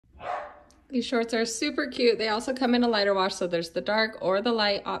These shorts are super cute. They also come in a lighter wash, so there's the dark or the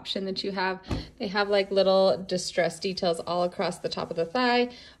light option that you have. They have like little distress details all across the top of the thigh,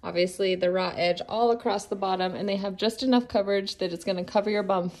 obviously the raw edge all across the bottom, and they have just enough coverage that it's gonna cover your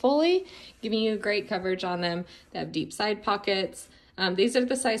bum fully, giving you great coverage on them. They have deep side pockets. These are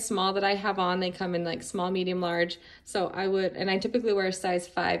the size small that I have on. They come in like small, medium, large. So I would, and I typically wear a size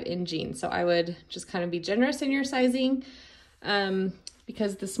 5 in jeans. So I would just kind of be generous in your sizing.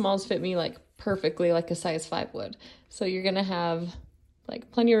 Because the smalls fit me like perfectly like a size 5 would. So you're gonna have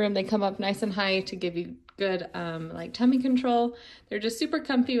like plenty of room. They come up nice and high to give you good like tummy control. They're just super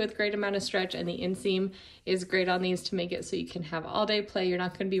comfy with great amount of stretch, and the inseam is great on these to make it so you can have all day play. You're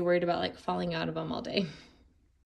not gonna be worried about like falling out of them all day.